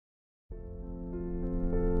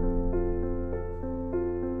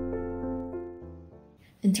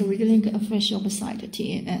Enter RadioLink official website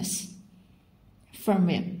T8S.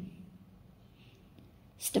 Firmware.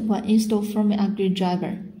 Step 1. Install firmware upgrade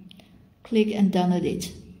driver. Click and download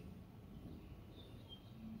it.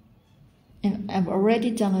 And I've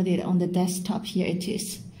already downloaded it on the desktop. Here it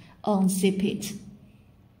is. Unzip it.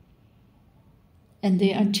 And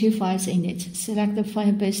there are 2 files in it. Select the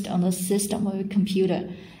file based on the system of your computer.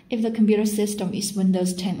 If the computer system is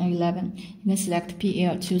Windows 10 or 11, you can select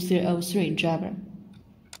PL2303 Driver.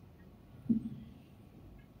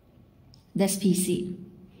 That's PC.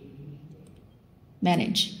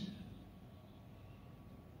 Manage.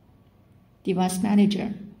 Device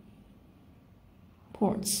Manager.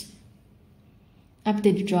 Ports.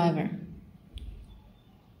 Update driver.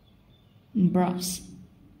 Browse.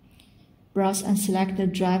 Browse and select the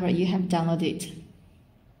driver you have downloaded.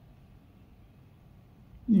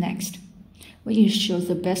 Next, when it shows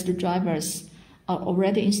the best drivers are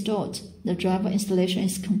already installed, the driver installation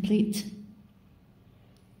is complete.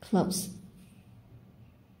 Close.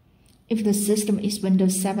 If the system is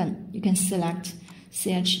Windows 7, you can select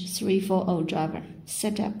CH340 Driver,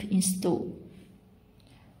 Setup, Install.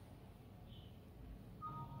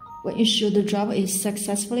 When you show the driver is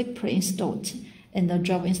successfully pre-installed and the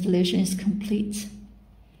driver installation is complete.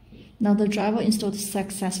 Now the driver installed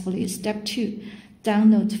successfully. Step 2.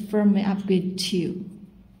 Download firmware upgrade 2.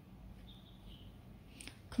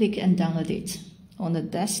 Click and download it on the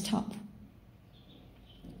desktop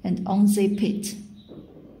and unzip it.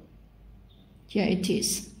 Here it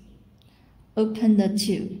is. Open the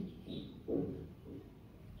 2.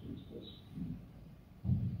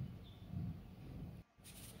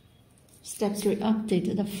 Step 3.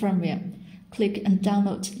 Update the firmware. Click and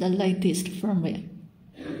download the latest firmware.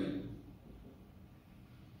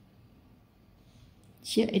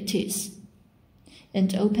 Here it is.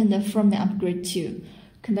 And open the firmware upgrade 2.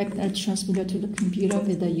 Connect a transmitter to the computer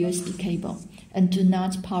with a USB cable and do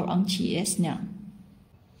not power on T8S now.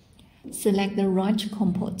 Select the right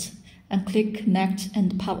COM port and click Connect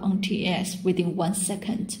and power on T8S within 1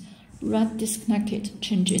 second. Red disconnected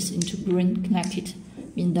changes into green connected,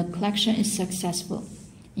 meaning the connection is successful.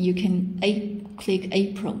 You can click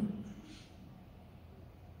Apron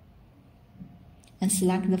and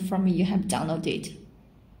select the firmware you have downloaded.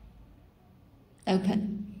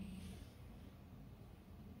 Open.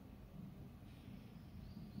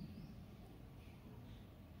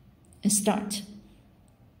 And start.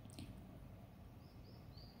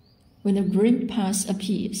 When the green pass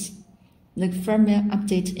appears, the firmware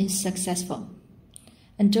update is successful.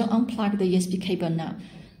 And don't unplug the USB cable now.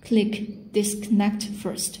 Click Disconnect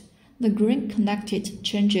first. The green connected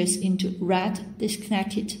changes into red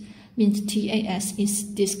disconnected, means T8S is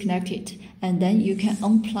disconnected, and then you can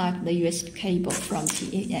unplug the USB cable from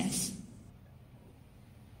T8S.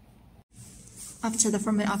 After the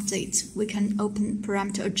firmware update, we can open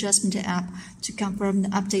Parameter Adjustment app to confirm the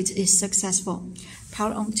update is successful.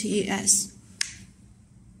 Power on T8S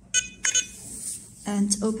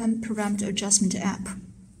and open Parameter Adjustment app.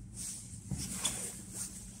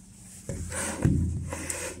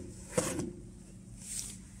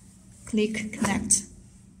 Click Connect.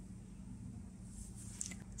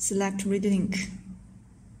 Select RadioLink.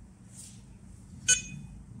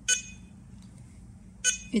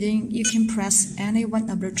 Then you can press any one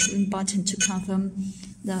of the trim buttons to confirm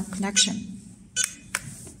the connection.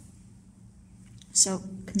 So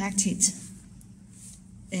connect it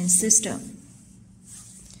in system.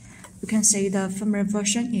 You can see the firmware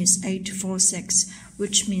version is 846,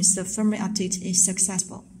 which means the firmware update is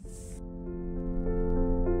successful.